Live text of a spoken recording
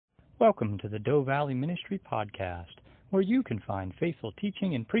Welcome to the Doe Valley Ministry Podcast, where you can find faithful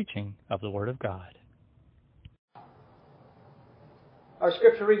teaching and preaching of the Word of God. Our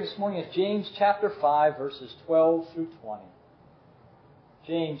scripture reading this morning is James chapter 5, verses 12 through 20.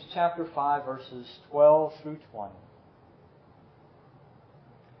 James chapter 5, verses 12 through 20.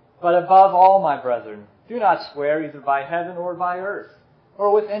 But above all, my brethren, do not swear either by heaven or by earth,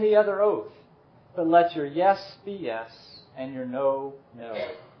 or with any other oath, but let your yes be yes, and your no, no,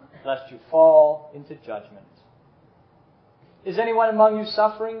 lest you fall into judgment. Is anyone among you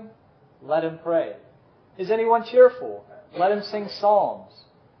suffering? Let him pray. Is anyone cheerful? Let him sing psalms.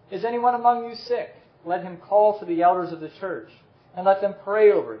 Is anyone among you sick? Let him call for the elders of the church, and let them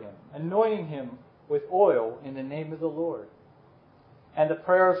pray over him, anointing him with oil in the name of the Lord. And the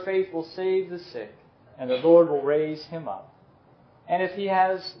prayer of faith will save the sick, and the Lord will raise him up. And if he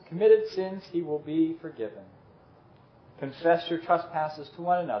has committed sins, he will be forgiven. Confess your trespasses to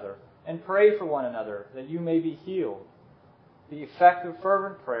one another, and pray for one another, that you may be healed. The effective,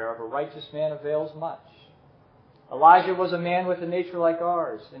 fervent prayer of a righteous man avails much. Elijah was a man with a nature like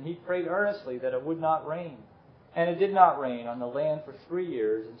ours, and he prayed earnestly that it would not rain. And it did not rain on the land for 3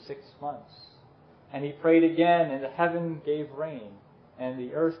 years and 6 months. And he prayed again, and the heaven gave rain, and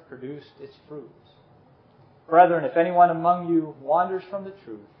the earth produced its fruits. Brethren, if anyone among you wanders from the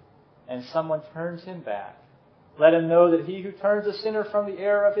truth, and someone turns him back, let him know that he who turns a sinner from the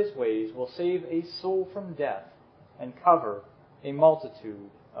error of his ways will save a soul from death and cover a multitude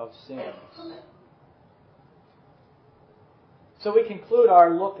of sins. So we conclude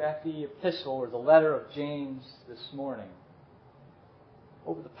our look at the epistle or the letter of James this morning.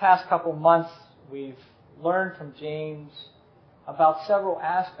 Over the past couple months, we've learned from James about several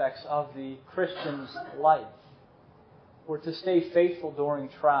aspects of the Christian's life. We're to stay faithful during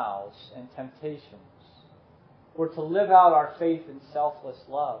trials and temptations. We're to live out our faith in selfless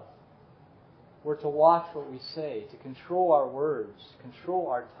love. We're to watch what we say, to control our words, control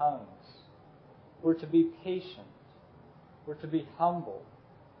our tongues. We're to be patient. We're to be humble.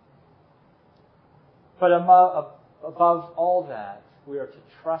 But above all that, we are to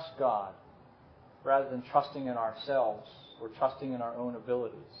trust God rather than trusting in ourselves or trusting in our own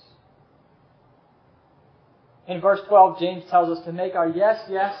abilities. In verse 12, James tells us to make our yes,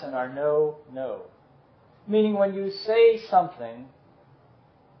 yes, and our no, no. Meaning when you say something,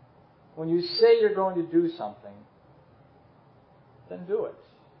 when you say you're going to do something, then do it.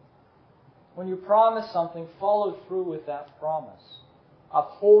 When you promise something, follow through with that promise.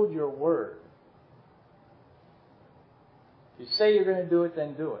 Uphold your word. If you say you're going to do it,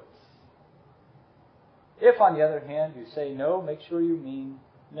 then do it. If, on the other hand, you say no, make sure you mean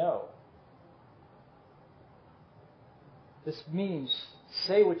no. This means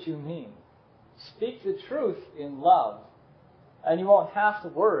say what you mean. Speak the truth in love, and you won't have to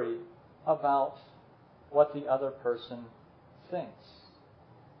worry about what the other person thinks.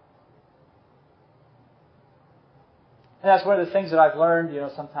 And that's one of the things that I've learned,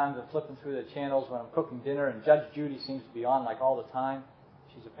 sometimes I'm flipping through the channels when I'm cooking dinner, and Judge Judy seems to be on like all the time.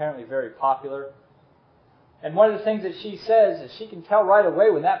 She's apparently very popular. And one of the things that she says is she can tell right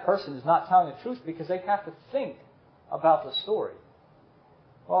away when that person is not telling the truth because they have to think about the story.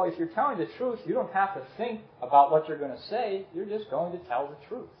 Well, if you're telling the truth, you don't have to think about what you're going to say. You're just going to tell the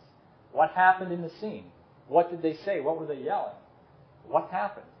truth. What happened in the scene? What did they say? What were they yelling? What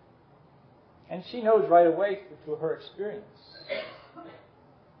happened? And she knows right away through her experience.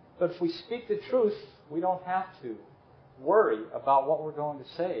 But if we speak the truth, we don't have to worry about what we're going to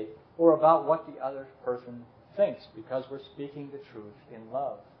say or about what the other person thinks because we're speaking the truth in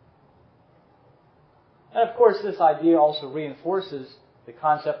love. And of course, this idea also reinforces the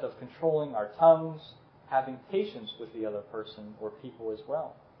concept of controlling our tongues, having patience with the other person or people as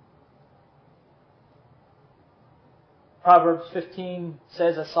well. Proverbs 15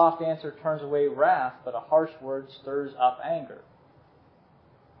 says, a soft answer turns away wrath, but a harsh word stirs up anger.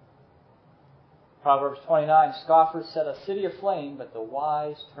 Proverbs 29, scoffers set a city aflame, but the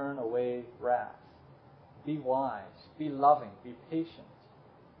wise turn away wrath. Be wise, be loving, be patient.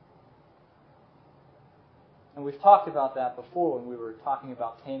 And we've talked about that before when we were talking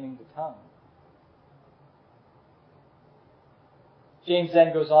about taming the tongue. James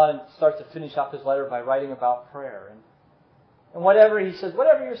then goes on and starts to finish up his letter by writing about prayer. And whatever he says,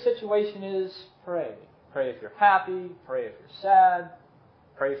 whatever your situation is, pray. Pray if you're happy, pray if you're sad,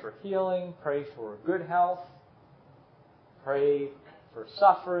 pray for healing, pray for good health, pray for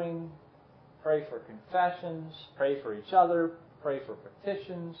suffering, pray for confessions, pray for each other, pray for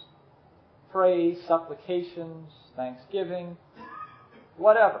petitions, praise, supplications, thanksgiving,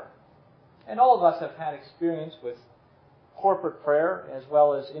 whatever. And all of us have had experience with corporate prayer as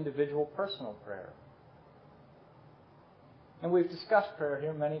well as individual personal prayer. And we've discussed prayer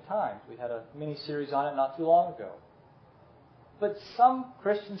here many times. We had a mini-series on it not too long ago. But some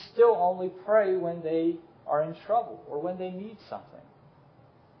Christians still only pray when they are in trouble or when they need something.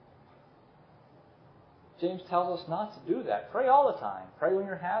 James tells us not to do that. Pray all the time. Pray when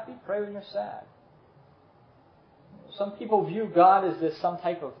you're happy. Pray when you're sad. Some people view God as this some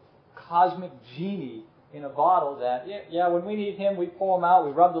type of cosmic genie in a bottle that, when we need Him, we pull Him out,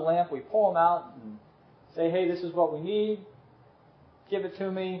 we rub the lamp, we pull Him out and say, hey, this is what we need. Give it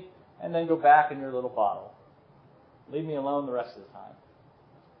to me, and then go back in your little bottle. Leave me alone the rest of the time.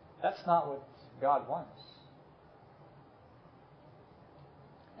 That's not what God wants.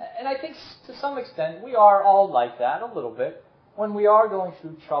 And I think to some extent we are all like that a little bit. When we are going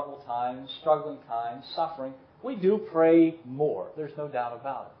through troubled times, struggling times, suffering, we do pray more. There's no doubt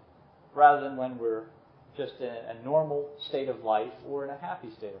about it. Rather than when we're just in a normal state of life or in a happy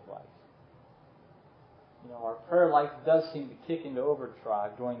state of life. Our prayer life does seem to kick into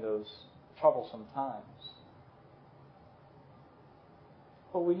overdrive during those troublesome times.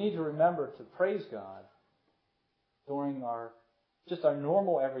 But we need to remember to praise God during our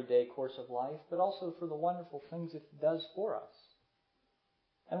normal everyday course of life, but also for the wonderful things it does for us.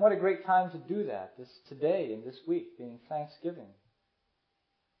 And what a great time to do that, today and this week, being Thanksgiving.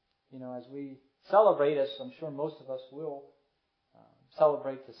 As we celebrate, as I'm sure most of us will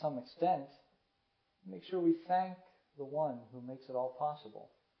celebrate to some extent, make sure we thank the one who makes it all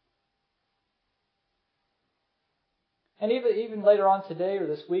possible. And even later on today or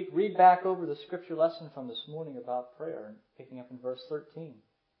this week, read back over the scripture lesson from this morning about prayer, picking up in verse 13.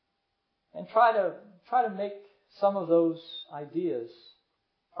 And try to make some of those ideas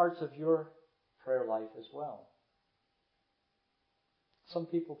parts of your prayer life as well. Some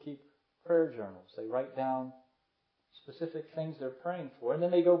people keep prayer journals. They write down specific things they're praying for, and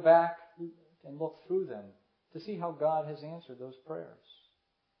then they go back and look through them to see how God has answered those prayers.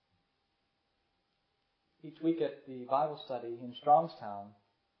 Each week at the Bible study in Strongstown,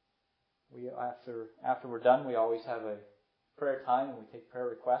 after we're done, we always have a prayer time and we take prayer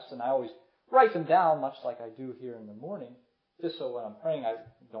requests, and I always write them down, much like I do here in the morning, just so when I'm praying I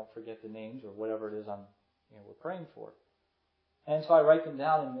don't forget the names or whatever it is we're praying for. And so I write them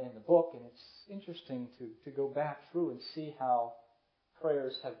down in the book, and it's interesting to go back through and see how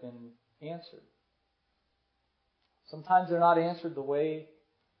prayers have been answered. Sometimes they're not answered the way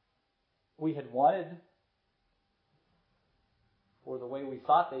we had wanted or the way we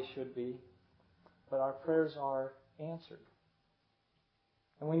thought they should be, but our prayers are answered.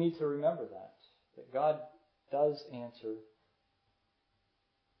 And we need to remember that God does answer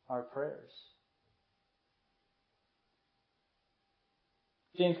our prayers.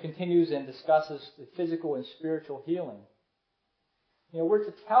 James continues and discusses the physical and spiritual healing. We're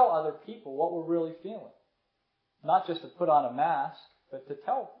to tell other people what we're really feeling. Not just to put on a mask, but to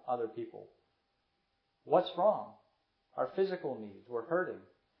tell other people what's wrong. Our physical needs, we're hurting.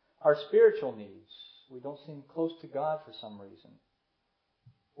 Our spiritual needs, we don't seem close to God for some reason.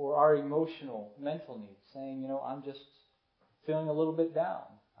 Or our emotional, mental needs, saying, I'm just feeling a little bit down.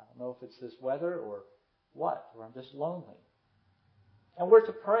 I don't know if it's this weather or what, or I'm just lonely. And we're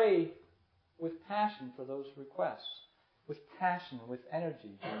to pray with passion for those requests. With passion, with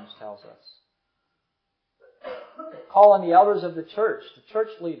energy, James tells us. Call on the elders of the church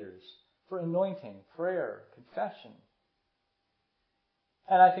leaders, for anointing, prayer, confession.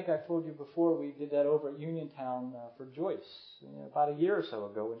 And I think I told you before, we did that over at Uniontown for Joyce about a year or so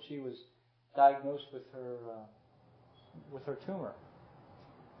ago when she was diagnosed with her tumor.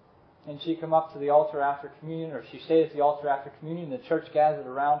 And she'd come up to the altar after communion, or she stayed at the altar after communion, and the church gathered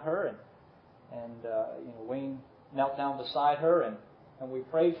around her, and Wayne knelt down beside her, and we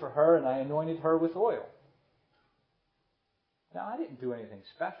prayed for her, and I anointed her with oil. Now, I didn't do anything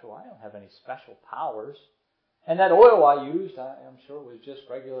special. I don't have any special powers. And that oil I used, I'm sure, was just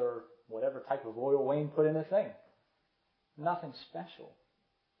regular, whatever type of oil Wayne put in the thing. Nothing special.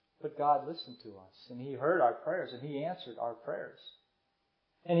 But God listened to us, and He heard our prayers, and He answered our prayers.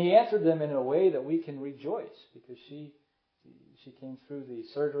 And He answered them in a way that we can rejoice, because she came through the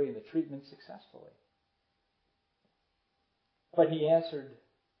surgery and the treatment successfully. But He answered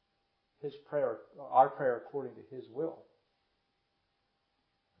our prayer according to His will.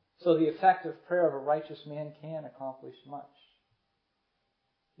 So the effective prayer of a righteous man can accomplish much.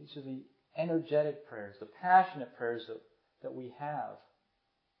 These are the energetic prayers, the passionate prayers that we have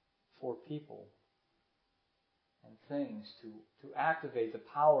for people and things to activate the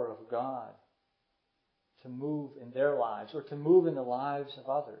power of God to move in their lives or to move in the lives of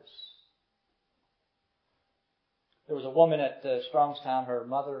others. There was a woman at Strongstown. Her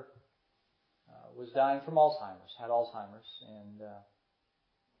mother was dying from Alzheimer's, had Alzheimer's, and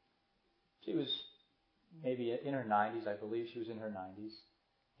she was maybe in her 90s, I believe she was in her 90s,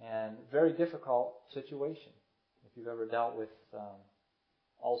 and very difficult situation if you've ever dealt with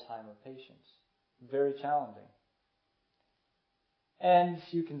Alzheimer patients. Very challenging. And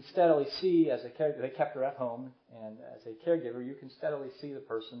you can steadily see, as a caregiver, they kept her at home, and as a caregiver, you can steadily see the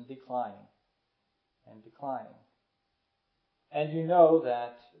person declining and declining. And you know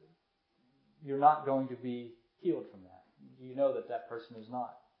that you're not going to be healed from that. You know that that person is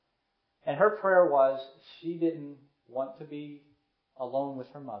not. And her prayer was, she didn't want to be alone with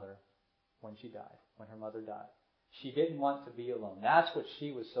her mother when she died, when her mother died. She didn't want to be alone. That's what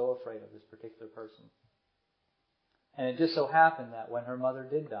she was so afraid of, this particular person. And it just so happened that when her mother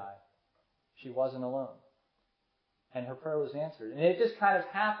did die, she wasn't alone. And her prayer was answered. And it just kind of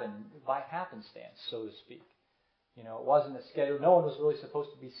happened by happenstance, so to speak. You know, it wasn't a schedule. No one was really supposed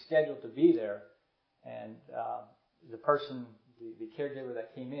to be scheduled to be there. And the person, the caregiver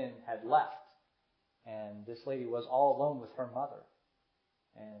that came in had left. And this lady was all alone with her mother.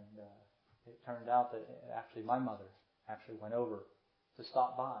 And it turned out that actually my mother actually went over to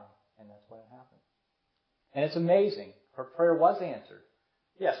stop by. And that's when it happened. And it's amazing. Her prayer was answered.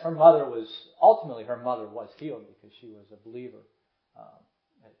 Yes, her mother was healed because she was a believer,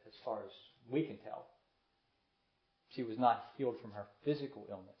 as far as we can tell. She was not healed from her physical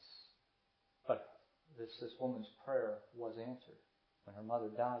illness. But this woman's prayer was answered. When her mother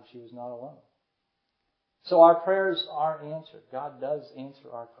died, she was not alone. So our prayers are answered. God does answer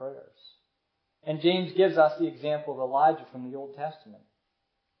our prayers. And James gives us the example of Elijah from the Old Testament,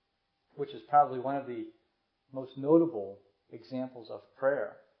 which is probably one of the most notable examples of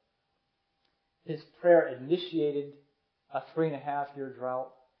prayer. His prayer initiated a 3.5-year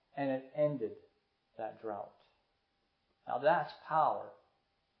drought, and it ended that drought. Now that's power.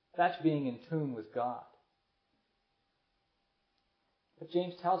 That's being in tune with God. But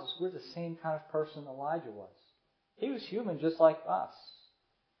James tells us we're the same kind of person Elijah was. He was human just like us.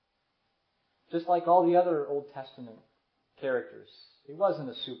 Just like all the other Old Testament characters. He wasn't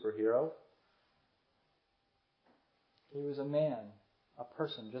a superhero. He was a man, a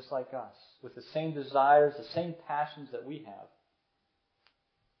person just like us, with the same desires, the same passions that we have.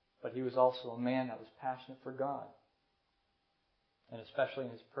 But he was also a man that was passionate for God, and especially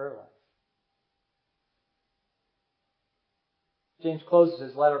in his prayer life. James closes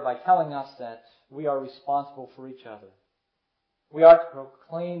his letter by telling us that we are responsible for each other. We are to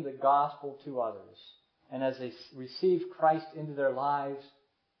proclaim the gospel to others, and as they receive Christ into their lives,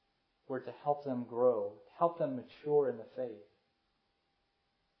 we're to help them grow, help them mature in the faith.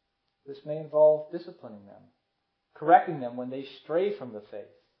 This may involve disciplining them, correcting them when they stray from the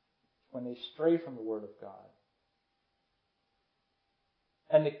faith, when they stray from the Word of God.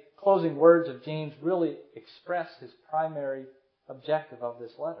 And the closing words of James really express his primary objective of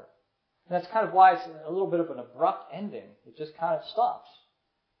this letter. And that's kind of why it's a little bit of an abrupt ending. It just kind of stops.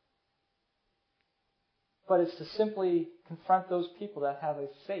 But it's to simply confront those people that have a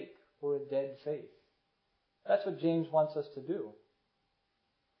fake or a dead faith. That's what James wants us to do.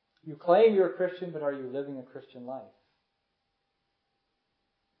 You claim you're a Christian, but are you living a Christian life?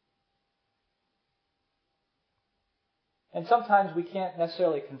 And sometimes we can't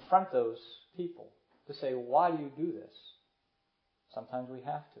necessarily confront those people to say, why do you do this? Sometimes we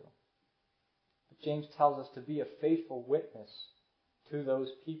have to. But James tells us to be a faithful witness to those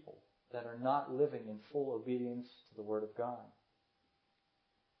people that are not living in full obedience to the Word of God.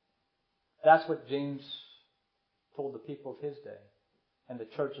 That's what James told the people of his day and the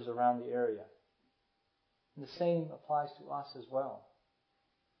churches around the area. And the same applies to us as well.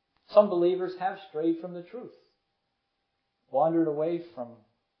 Some believers have strayed from the truth, wandered away from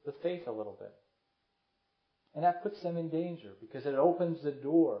the faith a little bit. And that puts them in danger because it opens the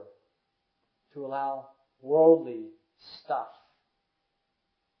door to allow worldly stuff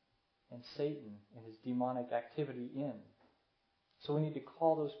and Satan and his demonic activity in. So we need to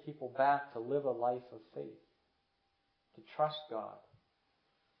call those people back to live a life of faith, to trust God,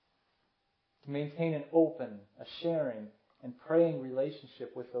 to maintain an open, a sharing, and praying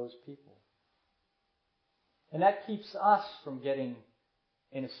relationship with those people. And that keeps us from getting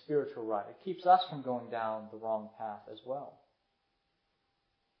in a spiritual rut. It keeps us from going down the wrong path as well.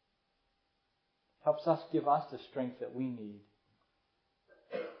 It helps us give us the strength that we need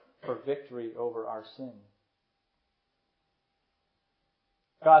for victory over our sin.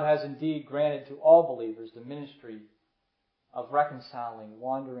 God has indeed granted to all believers the ministry of reconciling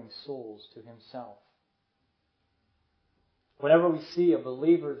wandering souls to Himself. Whenever we see a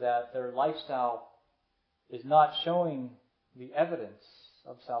believer that their lifestyle is not showing the evidence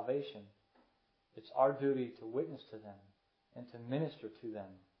of salvation, it's our duty to witness to them and to minister to them,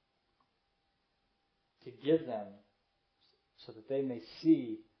 to give them so that they may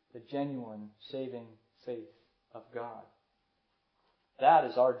see the genuine saving faith of God. That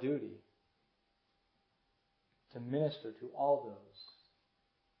is our duty, to minister to all those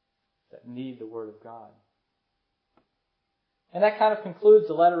that need the Word of God. And that kind of concludes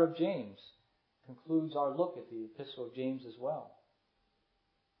the letter of James, concludes our look at the epistle of James as well.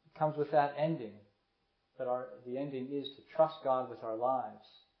 It comes with that ending, that the ending is to trust God with our lives,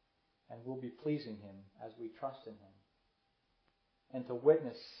 and we'll be pleasing Him as we trust in Him, and to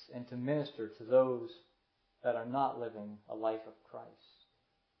witness and to minister to those that are not living a life of Christ.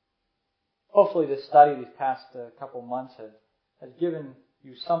 Hopefully this study these past couple months has given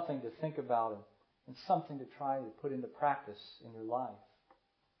you something to think about and something to try to put into practice in your life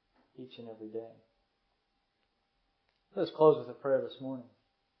each and every day. Let us close with a prayer this morning.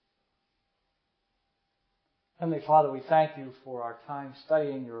 Heavenly Father, we thank You for our time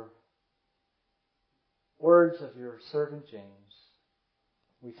studying Your words of Your servant James.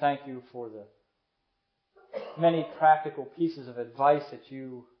 We thank You for the many practical pieces of advice that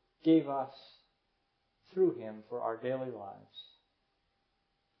You gave us through him for our daily lives.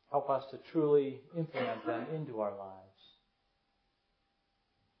 Help us to truly implement them into our lives.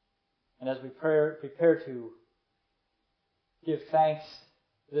 And as we prepare to give thanks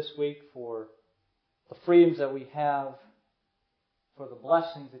this week for the freedoms that we have, for the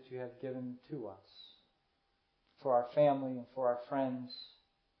blessings that You have given to us, for our family and for our friends,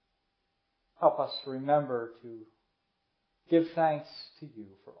 help us to remember to give thanks to You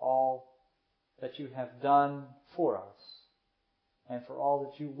for all that You have done for us and for all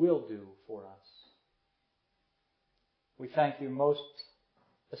that You will do for us. We thank You most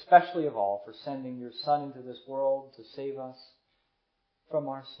especially of all for sending Your Son into this world to save us from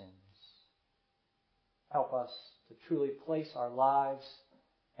our sins. Help us to truly place our lives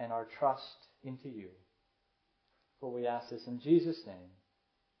and our trust into You. For we ask this in Jesus' name.